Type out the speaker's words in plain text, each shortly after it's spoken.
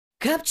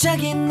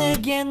갑자기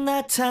내게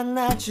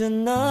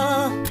나타나준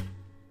너,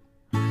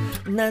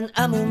 난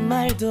아무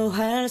말도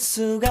할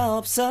수가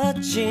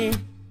없었지.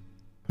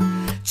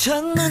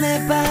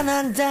 첫눈에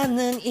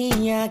반한다는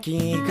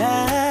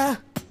이야기가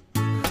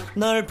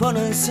널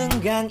보는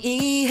순간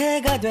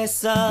이해가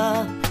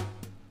됐어.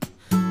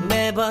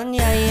 매번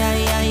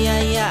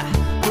야야야야야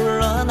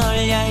불러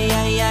널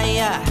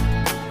야야야야,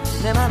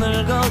 내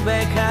맘을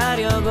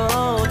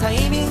고백하려고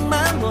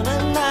타이밍만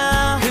보는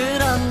나.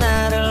 그런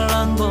나를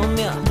넌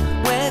보며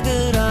왜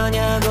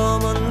그러냐고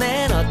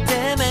묻네. 너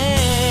때문에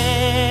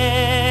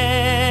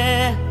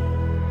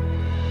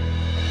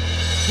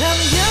I'm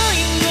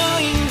going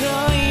going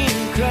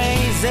going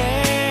crazy.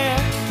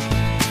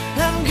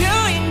 I'm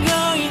going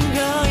going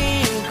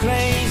going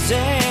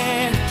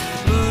crazy.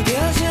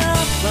 무뎌져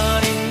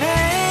버린 내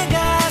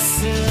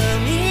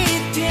가슴이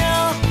뛰어.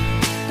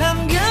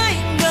 I'm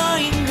going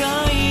going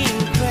going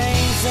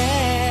crazy,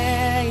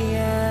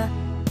 yeah.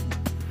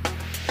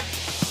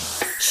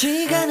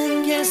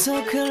 시간은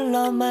계속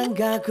흘러만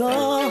가고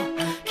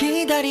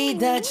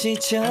기다리다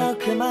지쳐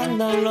그만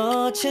널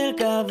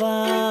놓칠까봐.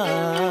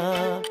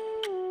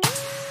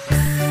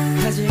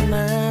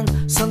 하지만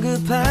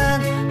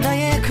성급한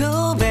나의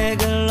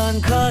고백을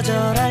넌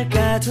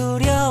거절할까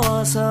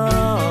두려워서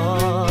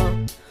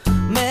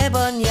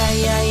매번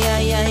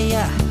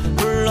야야야야야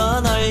불러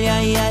널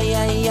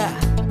야야야야.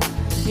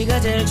 네가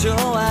제일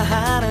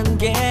좋아하는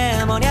게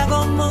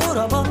뭐냐고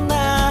물어본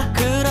나.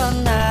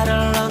 그런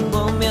나를 넌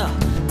보며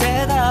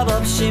대답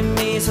없이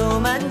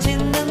미소만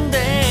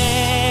짓는데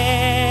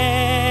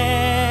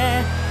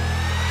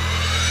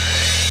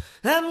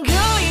I'm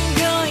going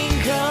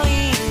going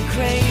going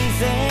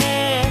crazy.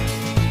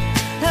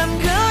 I'm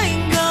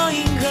going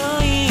going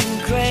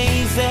going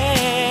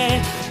crazy.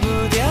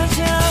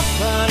 무뎌져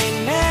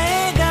버린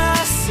내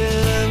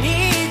가슴이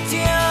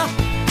뛰어.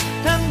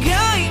 I'm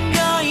going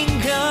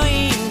going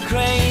going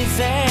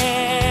crazy,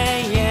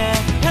 yeah.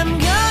 I'm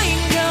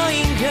going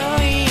going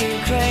going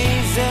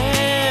crazy.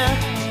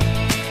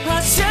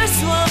 어쩔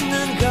수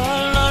없는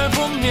걸 널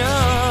보면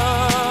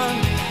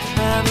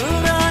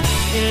아무런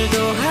일도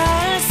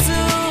할 수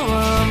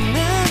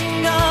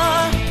없는 걸.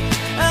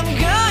 I'm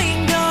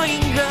going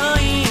going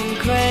going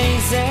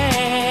crazy.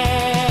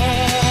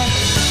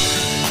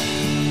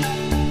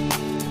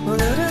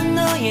 오늘은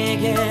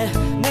너에게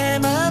내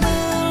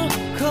맘을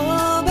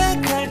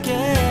고백할게.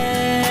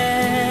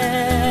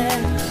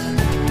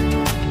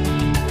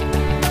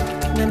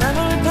 내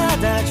맘을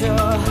받아줘.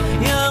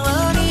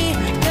 영원히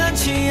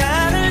변치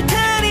않을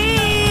테니.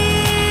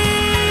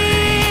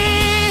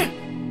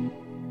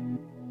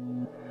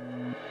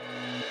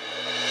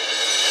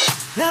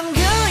 I'm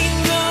going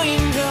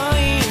going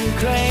going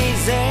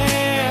crazy.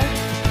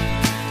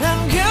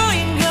 I'm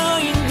going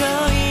going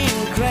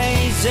going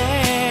crazy.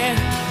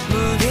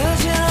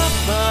 무뎌져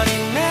버린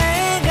내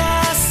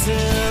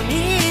가슴이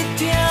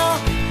뛰어.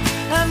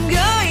 I'm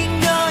going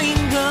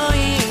going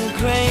going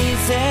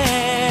crazy,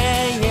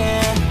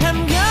 yeah. I'm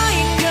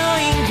going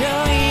going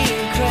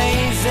going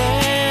crazy.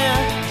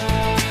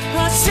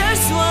 어쩔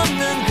수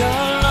없는 걸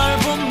널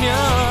보면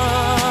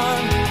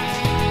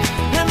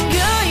I'm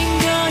going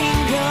going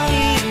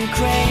going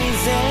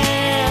crazy.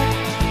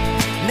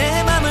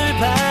 내 맘을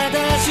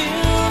받아준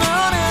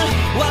오늘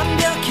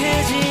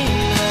완벽해진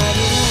하루.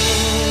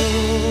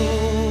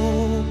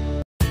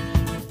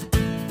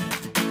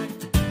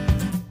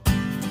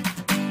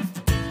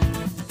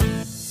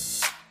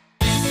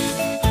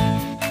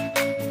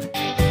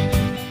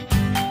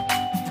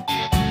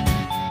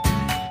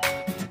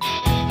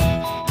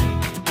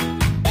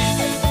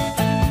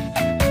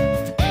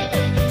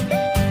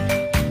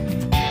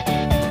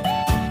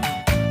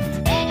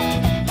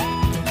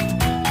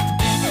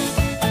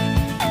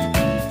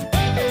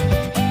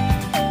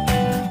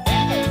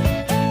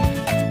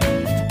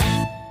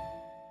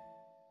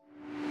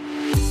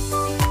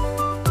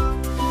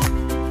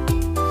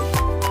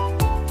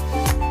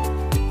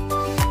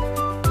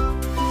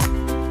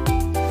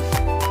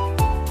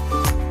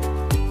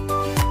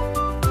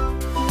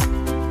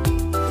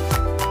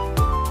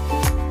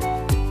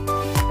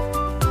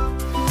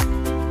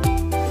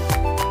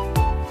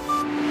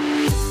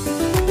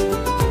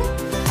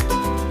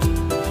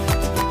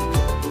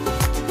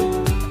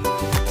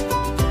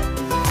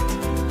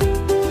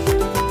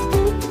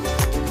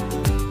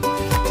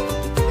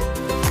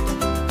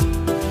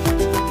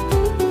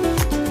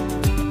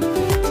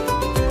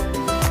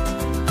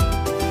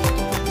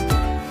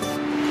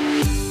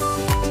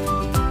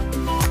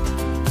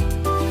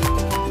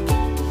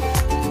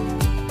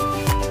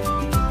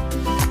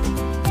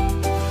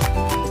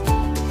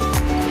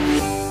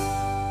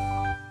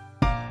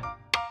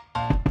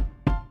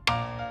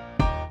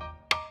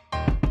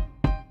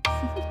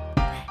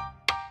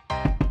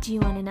 Do you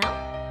want to know?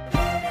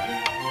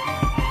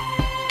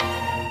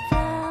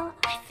 Well,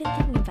 I've been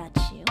thinking about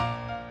you,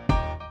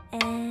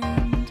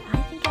 and I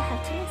think you'll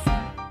have to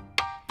listen,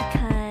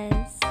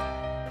 because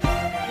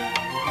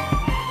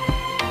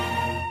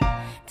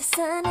the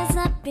sun is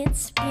up,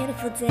 it's a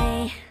beautiful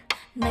day.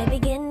 My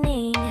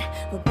beginning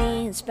will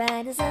be as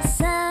bright as the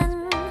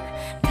sun.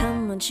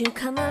 Come won't you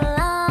come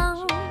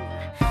along?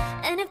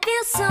 And it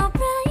feels so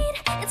bright,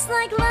 it's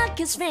like luck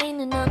is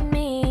raining on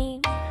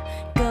me.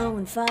 Go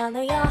and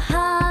follow your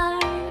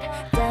heart,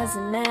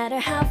 doesn't matter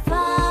how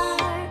far.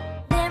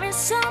 There is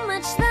so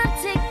much love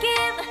to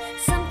give,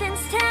 something's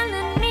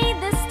telling me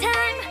this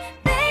time.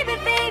 Baby,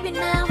 baby,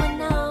 now I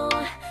know.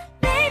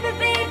 Baby,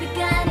 baby,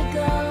 gotta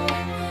go.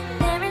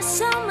 There is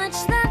so much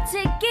love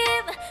to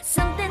give,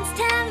 something's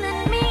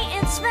telling me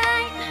it's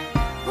right.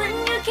 When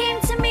you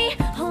came to me,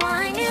 oh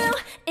I knew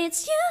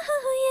it's you,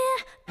 yeah,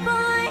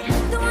 boy.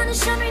 The one who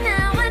showed me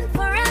now and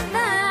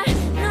forever.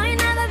 No, you'll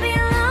never be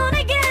alone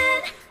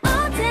again.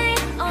 All day,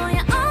 oh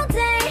yeah, all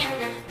day.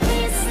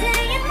 Please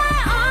stay in my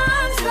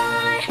arms,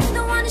 boy.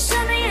 The one who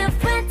showed me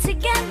if we're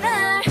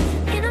together.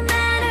 It don't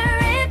matter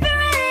if it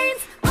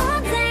rains.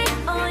 All day,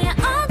 oh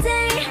yeah, all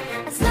day.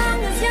 As long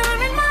as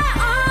you're in my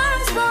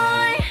arms,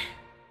 boy.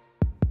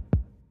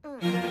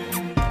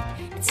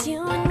 It's you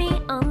and me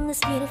on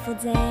this beautiful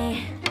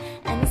day,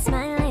 and it's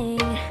smiling,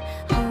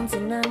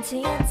 holding on to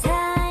you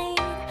tight.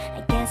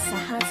 I guess our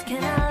hearts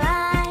cannot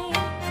lie,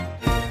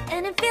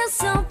 and it feels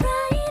so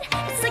bright.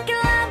 It's like your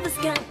love has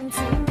gotten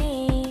to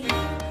me.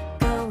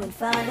 Go and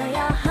follow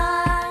your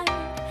heart,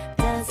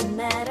 doesn't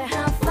matter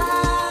how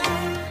far.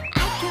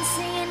 I can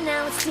see it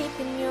now, it's deep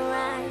in your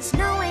eyes.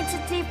 No way to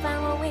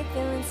define what we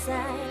feel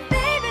inside.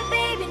 Baby,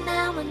 baby,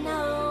 now I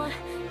know.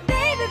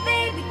 Baby,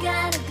 baby,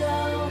 gotta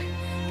go.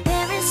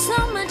 There is so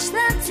much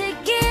love to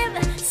give,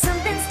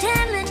 something's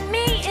telling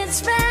me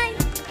it's right.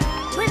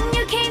 When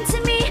you came to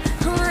me,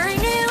 oh I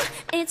knew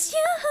it's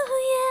you,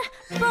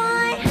 yeah,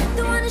 boy.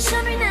 The one who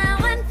showed me now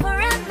and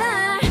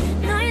forever.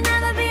 No, you'll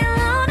never be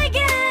alone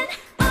again.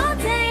 All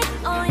day,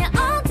 oh yeah,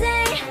 all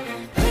day.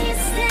 Please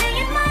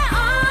stay in my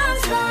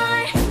arms,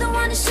 boy. The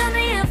one who showed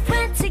me if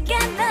we're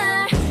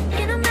together.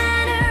 It don't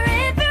matter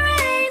if it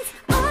rains.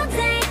 All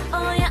day,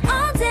 oh yeah,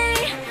 all day.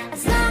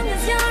 As long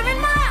as you're in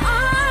my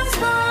arms,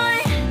 boy.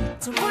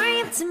 Don't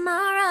worry of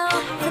tomorrow,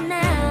 for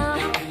now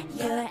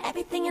you're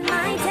everything in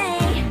my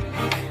day.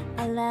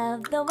 I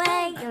love the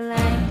way you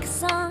like a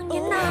song,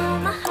 you know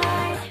my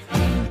heart.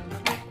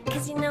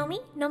 Cause you know me,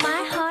 know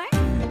my heart.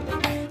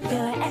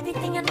 You're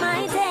everything in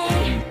my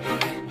day.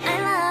 I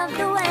love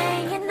the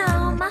way you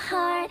know my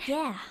heart.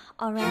 Yeah,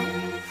 alright.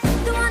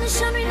 The one who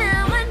showed me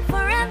now and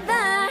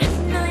forever.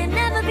 No, you'll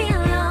never be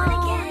alone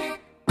again.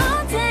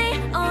 All day,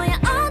 oh yeah,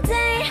 all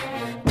day.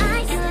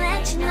 I can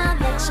let you know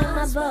that you're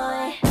my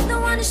boy. The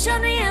one who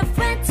showed me if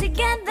we're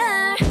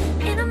together.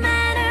 It don't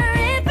matter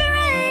if it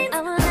rains. I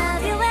will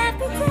love you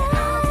every day.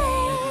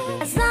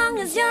 As long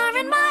as you're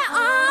in my